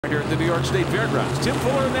here at the New York State Fairgrounds. Tim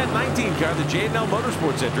Fuller in that 19 car, the J&L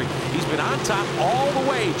Motorsports entry. He's been on top all the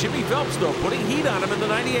way. Jimmy Phelps, though, putting heat on him in the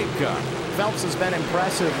 98 car. Phelps has been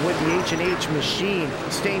impressive with the H&H machine,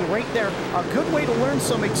 staying right there. A good way to learn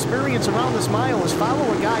some experience around this mile is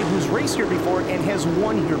follow a guy who's raced here before and has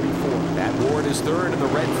won here before. Matt Ward is third in the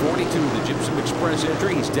red 42, the Gypsum Express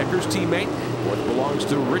entry. He's Decker's teammate. Fourth belongs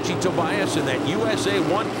to Richie Tobias in that USA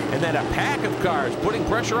 1, and then a pack of cars putting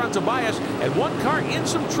pressure on Tobias, and one car in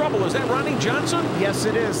some trouble. Is that Ronnie Johnson? Yes,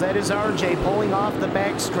 it is. That is RJ pulling off the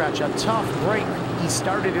backstretch. A tough break. He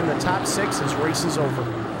started in the top 6. His race is over.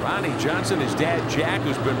 Ronnie Johnson, his dad Jack,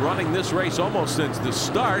 who's been running this race almost since the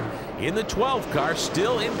start, in the 12 car,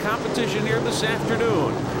 still in competition here this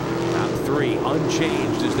afternoon. Top 3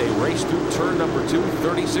 unchanged as they race through turn number 2,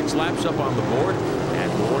 36 laps up on the board.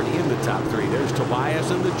 And Ward in the top 3. There's Tobias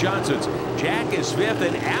and the Johnsons. Jack is 5th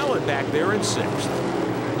and Allen back there in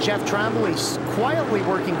 6th. Jeff Trombley's quietly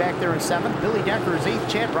working back there in 7th. Billy Decker is 8th.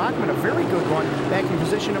 Chad Brockman, a very good run, back in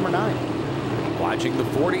position number 9. Watching the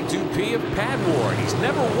 42P of Pat Ward. He's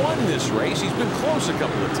never won this race. He's been close a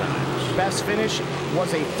couple of times. Best finish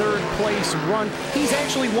was a 3rd place run. He's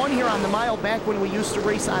actually won here on the mile back when we used to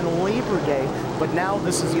race on Labor Day, but now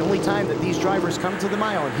this is the only time that these drivers come to the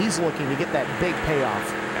mile, and he's looking to get that big payoff.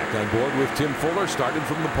 Back on board with Tim Fuller, started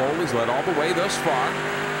from the pole. He's led all the way thus far.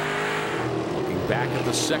 Back at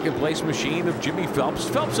the 2nd place machine of Jimmy Phelps.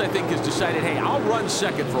 Phelps, I think, has decided, hey, I'll run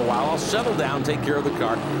 2nd for a while. I'll settle down, take care of the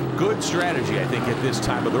car. Good strategy, I think, at this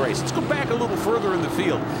time of the race. Let's go back a little further in the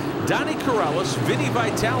field. Donnie Corellis, Vinny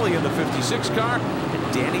Vitale in the 56 car,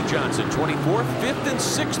 and Danny Johnson, 24th, 5th, and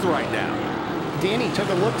 6th right now. Danny took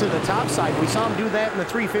a look to the top side. We saw him do that in the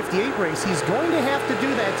 358 race. He's going to have to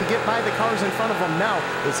do that to get by the cars in front of him now,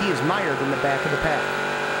 as he is mired in the back of the pack.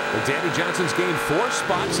 Well, Danny Johnson's gained 4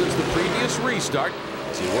 spots since the previous restart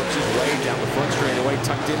as he works his way down the front straightaway,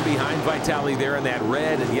 tucked in behind Vitale there in that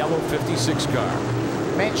red and yellow 56 car.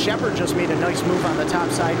 Matt Shepard just made a nice move on the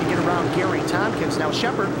top side to get around Gary Tompkins. Now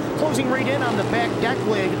Shepard closing right in on the back deck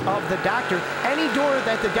leg of the Doctor. Any door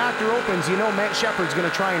that the Doctor opens, you know Matt Shepard's going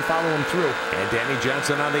to try and follow him through. And Danny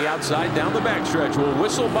Johnson on the outside down the backstretch will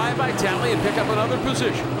whistle by Vitale and pick up another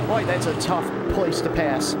position. Boy, that's a tough place to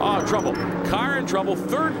pass. Oh, trouble. Car in trouble.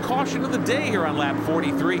 3rd caution of the day here on lap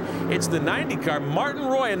 43. It's the 90 car. Martin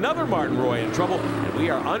Roy, another Martin Roy in trouble. And we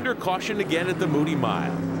are under caution again at the Moody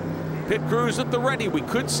Mile. Pit crews at the ready. We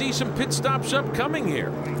could see some pit stops upcoming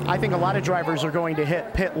here. I think a lot of drivers are going to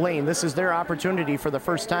hit pit lane. This is their opportunity for the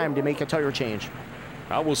first time to make a tire change.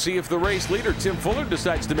 We'll see if the race leader, Tim Fuller,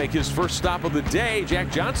 decides to make his first stop of the day.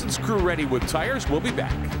 Jack Johnson's crew ready with tires. We'll be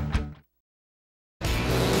back.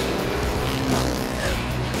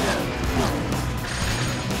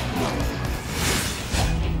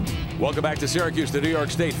 Welcome back to Syracuse, the New York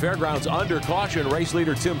State Fairgrounds. Under caution, race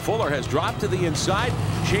leader Tim Fuller has dropped to the inside.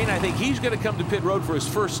 Shane, I think he's going to come to pit road for his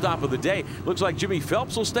first stop of the day. Looks like Jimmy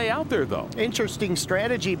Phelps will stay out there, though. Interesting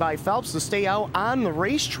strategy by Phelps to stay out on the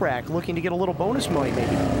racetrack, looking to get a little bonus money,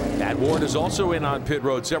 maybe. Pat Ward is also in on pit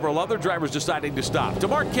road. Several other drivers deciding to stop. To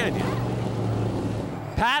Mark Kenyon.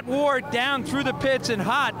 Pat Ward down through the pits and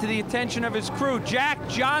hot to the attention of his crew. Jack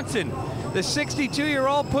Johnson, the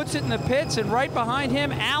 62-year-old, puts it in the pits, and right behind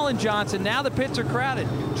him, Alan Johnson. Now the pits are crowded.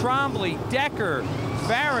 Trombley, Decker,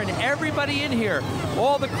 Barron, everybody in here.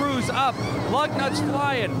 All the crews up, lug nuts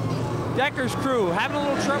flying. Decker's crew having a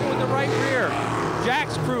little trouble with the right rear.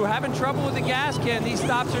 Jack's crew having trouble with the gas can. These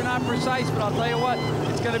stops are not precise, but I'll tell you what,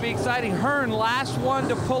 it's going to be exciting. Hearn, last one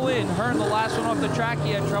to pull in. Hearn, the last one off the track.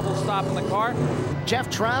 He had trouble stopping the car. Jeff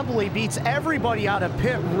Trombley beats everybody out of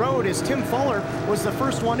pit road as Tim Fuller was the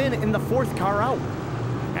first one in the 4th car out.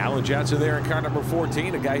 Alan Johnson there in car number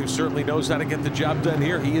 14, a guy who certainly knows how to get the job done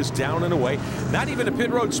here. He is down and away. Not even a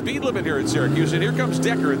pit road speed limit here at Syracuse. And here comes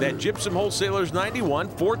Decker in that Gypsum Wholesalers 91,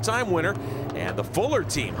 4-time winner, and the Fuller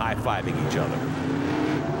team high-fiving each other.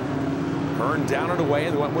 Hearn down and away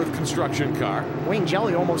in the Wentworth construction car. Wayne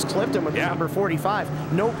Jelly almost clipped him with number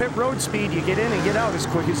 45. No pit road speed. You get in and get out as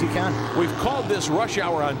quick as you can. We've called this rush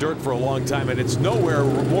hour on dirt for a long time, and it's nowhere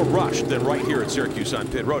more rushed than right here at Syracuse on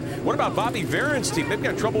pit road. What about Bobby Varon's team? They've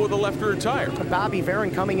got trouble with the left rear tire. Bobby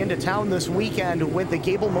Varon coming into town this weekend with the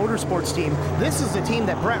Gable Motorsports team. This is the team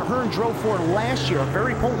that Brett Hearn drove for last year. A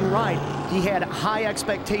very potent ride. He had high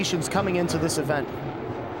expectations coming into this event.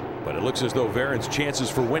 But it looks as though Varon's chances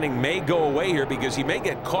for winning may go away here because he may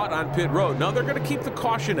get caught on pit road. Now they're going to keep the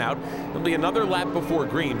caution out. There'll be another lap before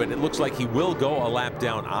green, but it looks like he will go a lap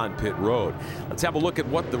down on pit road. Let's have a look at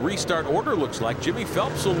what the restart order looks like. Jimmy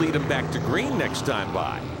Phelps will lead him back to green next time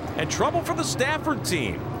by. And trouble for the Stafford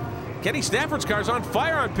team. Kenny Stafford's car's on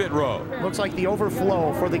fire on pit road. Looks like the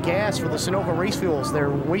overflow for the gas for the Sunoco Race Fuels. They're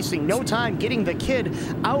wasting no time getting the kid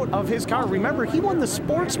out of his car. Remember, he won the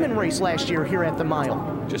Sportsman race last year here at the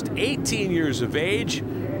mile. Just 18 years of age.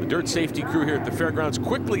 The dirt safety crew here at the fairgrounds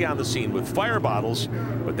quickly on the scene with fire bottles,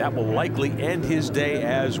 but that will likely end his day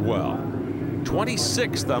as well.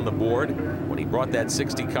 26th on the board when he brought that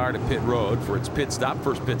 60 car to pit road for its pit stop,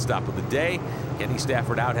 first pit stop of the day. Kenny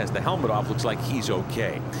Stafford out, has the helmet off, looks like he's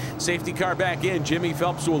okay. Safety car back in. Jimmy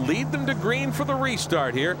Phelps will lead them to green for the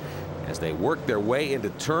restart here as they work their way into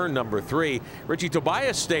turn number 3. Richie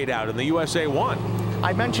Tobias stayed out in the USA 1.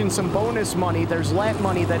 I mentioned some bonus money. There's lap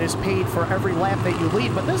money that is paid for every lap that you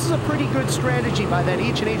lead, but this is a pretty good strategy by that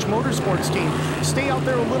H&H Motorsports team. Stay out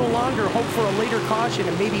there a little longer, hope for a later caution,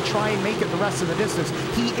 and maybe try and make it the rest of the distance.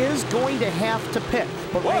 He is going to have to pit,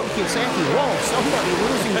 but Randy Kinsaki, somebody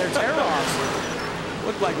losing their tear-offs.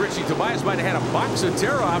 Looked like Richie Tobias might have had a box of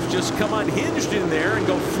tear-offs just come unhinged in there and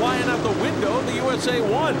go flying out the window of the USA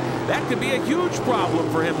 1. That could be a huge problem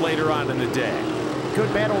for him later on in the day.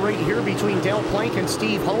 Good battle right here between Dale Plank and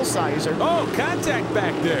Steve Hulsizer. Oh, contact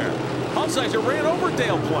back there. Hulsizer ran over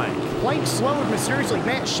Dale Plank. Plank slowed mysteriously.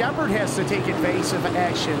 Matt Shepard has to take evasive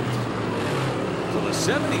action. So the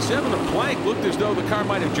 77 of Plank looked as though the car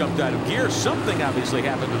might have jumped out of gear. Something obviously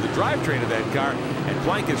happened to the drivetrain of that car, and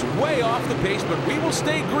Plank is way off the pace, but we will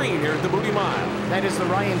stay green here at the Moody Mile. That is the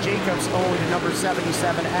Ryan Jacobs owned number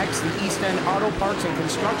 77X, the East End Auto Parts and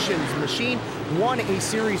Constructions machine. Won a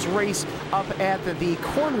series race up at the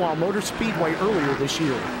Cornwall Motor Speedway earlier this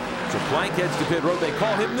year. So Plank heads to pit road. They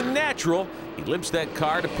call him the natural. He limps that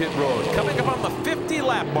car to pit road. Coming up on the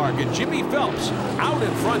 50-lap mark, and Jimmy Phelps out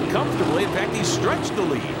in front comfortably. In fact, he stretched the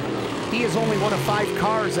lead. He is only one of 5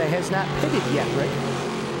 cars that has not pitted yet, Rick.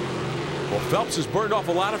 Well, Phelps has burned off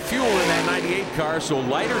a lot of fuel in that 98 car, so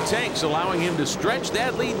lighter tanks allowing him to stretch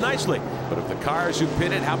that lead nicely. But if the cars who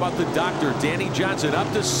pitted, how about the doctor, Danny Johnson, up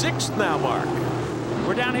to 6th now, Mark?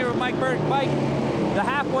 We're down here with Mike Burke. Mike, the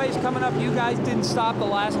halfway's coming up. You guys didn't stop the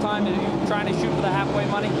last time. Are you trying to shoot for the halfway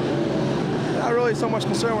money? Not really so much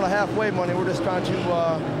concerned with the halfway money. We're just trying to,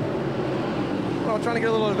 trying to get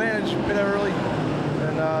a little advantage a bit early,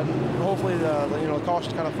 and hopefully the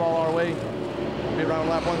caution kind of fall our way. Maybe around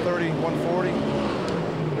lap 130, 140.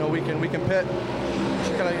 We can pit.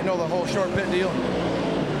 Just kind of the whole short pit deal.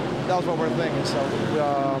 That was what we're thinking. So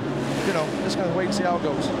just gonna wait and see how it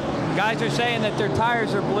goes. Guys are saying that their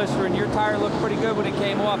tires are blistering. Your tire looked pretty good when it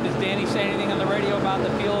came off. Does Danny say anything on the radio about the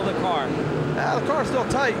feel of the car? The car's still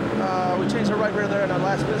tight. We changed the right rear there in our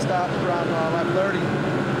last pit stop around lap 30.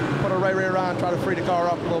 Put our right rear on, try to free the car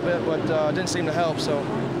up a little bit, but it didn't seem to help. So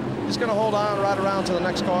just going to hold on right around to the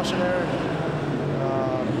next caution there.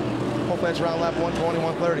 Hopefully it's around lap 120,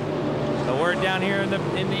 130. So we're down here in the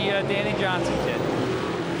Danny Johnson kit.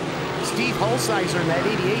 Steve Hulsizer in that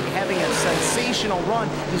 88 having a sensational run.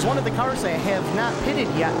 He's one of the cars that have not pitted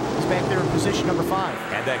yet. He's back there in position number 5.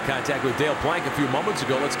 Had that contact with Dale Plank a few moments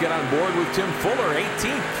ago. Let's get on board with Tim Fuller,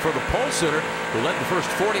 18th for the pole sitter, who led the first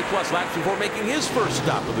 40-plus laps before making his first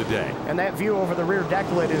stop of the day. And that view over the rear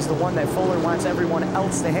deck lid is the one that Fuller wants everyone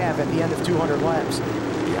else to have at the end of 200 laps.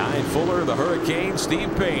 Behind Fuller, the Hurricane,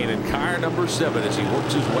 Steve Payne, in car number 7 as he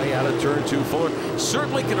works his way out of turn 2. Fuller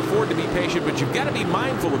certainly can afford to be patient, but you've got to be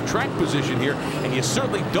mindful of track position here, and you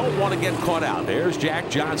certainly don't want to get caught out. There's Jack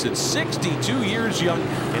Johnson, 62 years young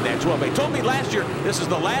in that 12. They told me last year, this is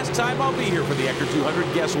the last time I'll be here for the Eckerd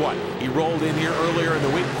 200. Guess what? He rolled in here earlier in the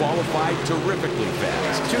week, qualified terrifically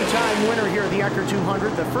fast. 2-time winner here at the Eckerd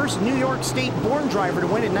 200, the first New York State-born driver to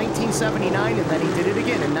win in 1979, and then he did it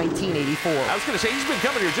again in 1984. I was going to say, he's been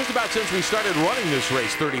coming here just about since we started running this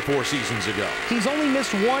race 34 seasons ago. He's only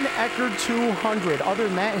missed one Eckerd 200. Other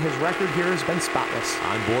than that, his record here has been spotless.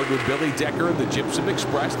 On board with Billy Decker of the Gypsum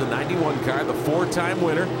Express, the 91 car, the 4-time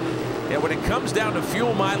winner. And when it comes down to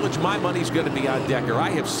fuel mileage, my money's going to be on Decker. I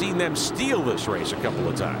have seen them steal this race a couple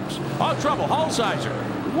of times. Oh, trouble. Hulsizer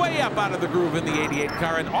way up out of the groove in the 88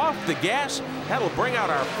 car and off the gas. That'll bring out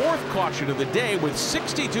our 4th caution of the day with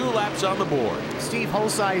 62 laps on the board. Steve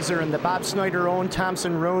Hulsizer in the Bob Snyder-owned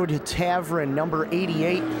Thompson Road Tavern, number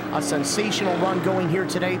 88. A sensational run going here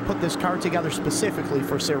today. Put this car together specifically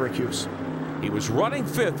for Syracuse. He was running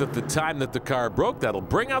 5th at the time that the car broke. That'll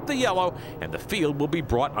bring out the yellow, and the field will be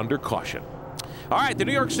brought under caution. All right, the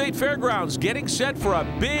New York State Fairgrounds getting set for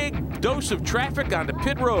a big dose of traffic onto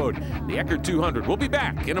pit road. The Eckerd 200. We'll be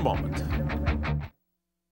back in a moment.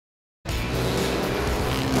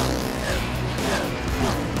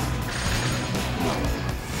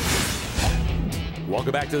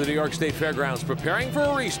 Welcome back to the New York State Fairgrounds. Preparing for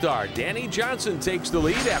a restart. Danny Johnson takes the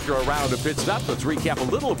lead after a round of pit stop. Let's recap a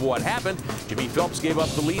little of what happened. Jimmy Phelps gave up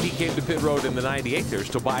the lead. He came to pit road in the 98. There's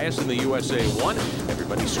Tobias in the USA 1.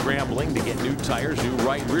 Everybody scrambling to get new tires, new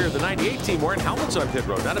right rear. The 98 team wearing helmets on pit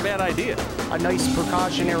road. Not a bad idea. A nice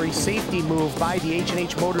precautionary safety move by the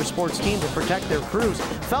H&H Motorsports team to protect their crews.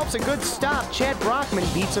 Phelps a good stop. Chad Brockman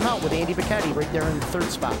beats him out with Andy Becchetti right there in the third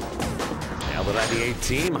spot. Now the 98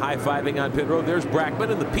 team high-fiving on pit road. There's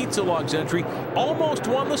Brackman in the Pizza Logs entry. Almost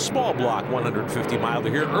won the small block 150 miler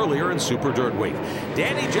here earlier in Super Dirt Week.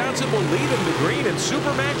 Danny Johnson will lead him to green and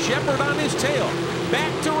Superman Shepherd on his tail.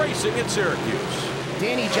 Back to racing at Syracuse.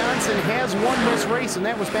 Danny Johnson has won this race, and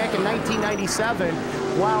that was back in 1997,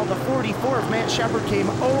 while the 44 of Matt Shepherd came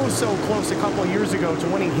oh so close a couple of years ago to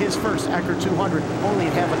winning his first Eckerd 200, only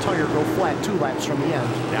to have a tire go flat 2 laps from the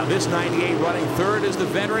end. Now this 98 running third is the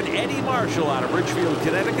veteran Eddie Marshall out of Richfield,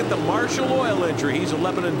 Connecticut, the Marshall Oil entry. He's a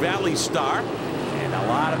Lebanon Valley star. And a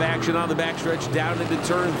lot of action on the backstretch down into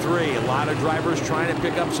turn 3. A lot of drivers trying to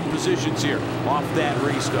pick up some positions here off that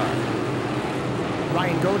restart.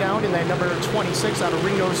 Ryan Godown in that number 26 out of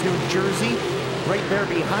Ringgoes, New Jersey. Right there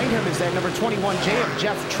behind him is that number 21J of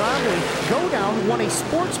Jeff Trombley. Godown won a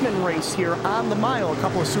sportsman race here on the mile a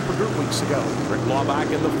couple of Super Group weeks ago. Rick Laubach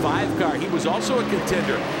in the 5 car. He was also a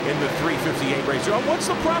contender in the 358 race. Oh, what's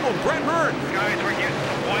the problem? Brett Hearn. Guys, we're getting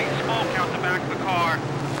some white smoke out the back of the car.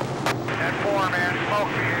 That 4, man.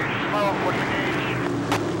 Smoke, what you need.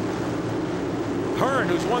 Hearn,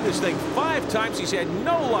 who's won this thing 5 times, he's had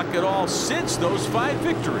no luck at all since those 5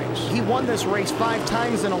 victories. He won this race 5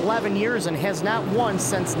 times in 11 years and has not won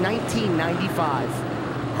since 1995.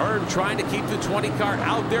 Hearn trying to keep the 20 car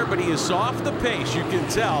out there, but he is off the pace. You can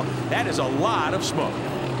tell that is a lot of smoke.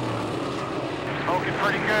 Smoking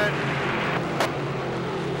pretty good.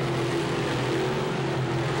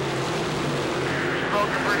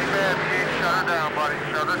 Smoking pretty bad, Pete. Shut her down, buddy.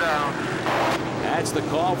 Shut her down. That's the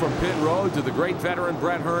call from pit road to the great veteran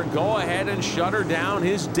Brett Hearn. Go ahead and shut her down.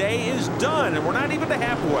 His day is done, and we're not even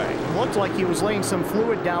halfway. Looked like he was laying some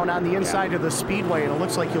fluid down on the inside of the speedway, and it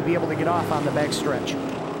looks like he'll be able to get off on the back stretch.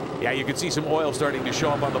 Yeah, you can see some oil starting to show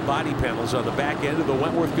up on the body panels on the back end of the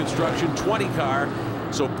Wentworth Construction 20 car.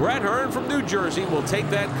 So Brett Hearn from New Jersey will take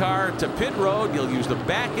that car to pit road. He'll use the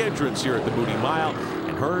back entrance here at the Moody Mile.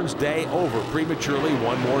 Hearn's day over prematurely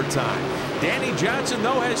one more time. Danny Johnson,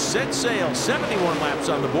 though, has set sail. 71 laps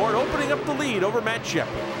on the board, opening up the lead over Matt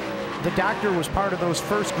Shepherd. The Doctor was part of those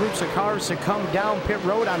first groups of cars to come down pit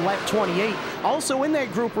road on lap 28. Also in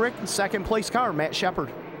that group, Rick, second place car, Matt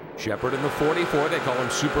Shepherd. Shepherd in the 44. They call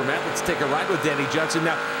him Super Matt. Let's take a ride with Danny Johnson.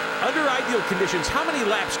 Now, under ideal conditions, how many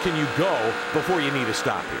laps can you go before you need to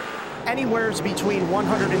stop here? Anywhere's between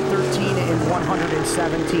 113 and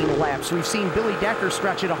 117 laps. We've seen Billy Decker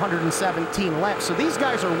stretch at 117 laps. So these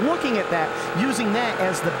guys are looking at that, using that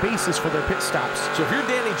as the basis for their pit stops. So if you're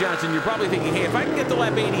Danny Johnson, you're probably thinking, hey, if I can get to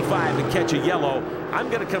lap 85 and catch a yellow, I'm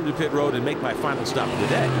going to come to pit road and make my final stop of the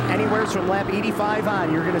day. Anywhere's from lap 85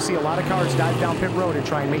 on, you're going to see a lot of cars dive down pit road and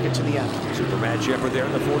try and make it to the end. Super Matt Shepherd there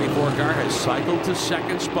in the 44 car has cycled to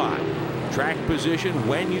second spot. Track position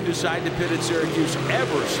when you decide to pit at Syracuse,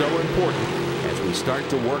 ever so important as we start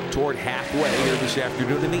to work toward halfway here this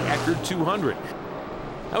afternoon in the Eckerd 200.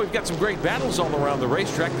 Now we've got some great battles all around the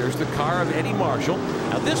racetrack. There's the car of Eddie Marshall.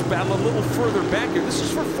 Now this battle a little further back here. This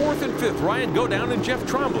is for 4th and 5th. Ryan Godown and Jeff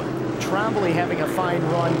Trombley. Trombley having a fine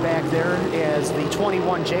run back there as the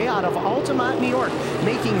 21J out of Altamont, New York,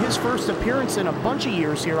 making his first appearance in a bunch of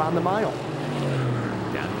years here on the mile.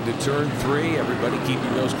 To turn 3, everybody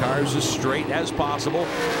keeping those cars as straight as possible.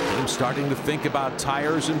 Team starting to think about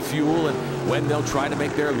tires and fuel and when they'll try to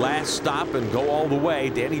make their last stop and go all the way.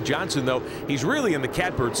 Danny Johnson, though, he's really in the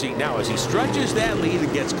catbird seat now as he stretches that lead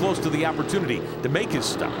and gets close to the opportunity to make his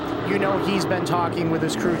stop. You know, he's been talking with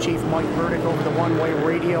his crew chief, Mike Burdick, over the one-way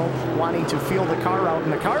radio, wanting to feel the car out,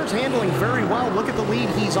 and the car's handling very well. Look at the lead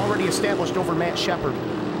he's already established over Matt Shepherd.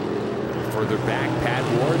 Further back,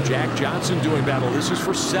 Pat Ward, Jack Johnson doing battle. This is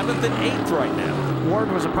for 7th and 8th right now. Ward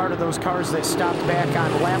was a part of those cars that stopped back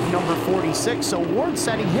on lap number 46, so Ward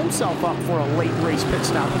setting himself up for a late race pit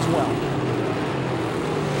stop as well.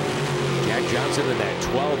 Jack Johnson in that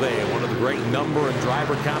 12A, one of the great number and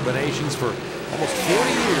driver combinations for almost 40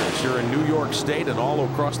 years here in New York State and all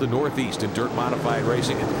across the Northeast in dirt modified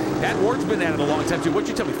racing. And Pat Ward's been at it a long time too. What'd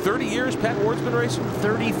you tell me, 30 years Pat Ward's been racing?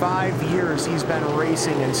 35 years he's been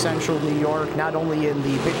racing in central New York, not only in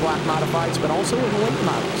the big block modifieds, but also in the late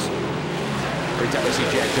models. Every time I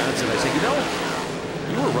see Jack Johnson, I say, you know,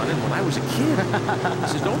 you were running when I was a kid. He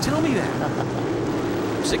says, don't tell me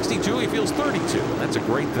that. 62, he feels 32, and that's a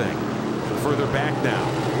great thing. Further back now.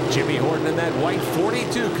 Jimmy Horton in that white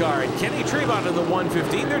 42 car, and Kenny Tremont in the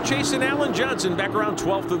 115. They're chasing Alan Johnson back around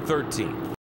 12th and 13th.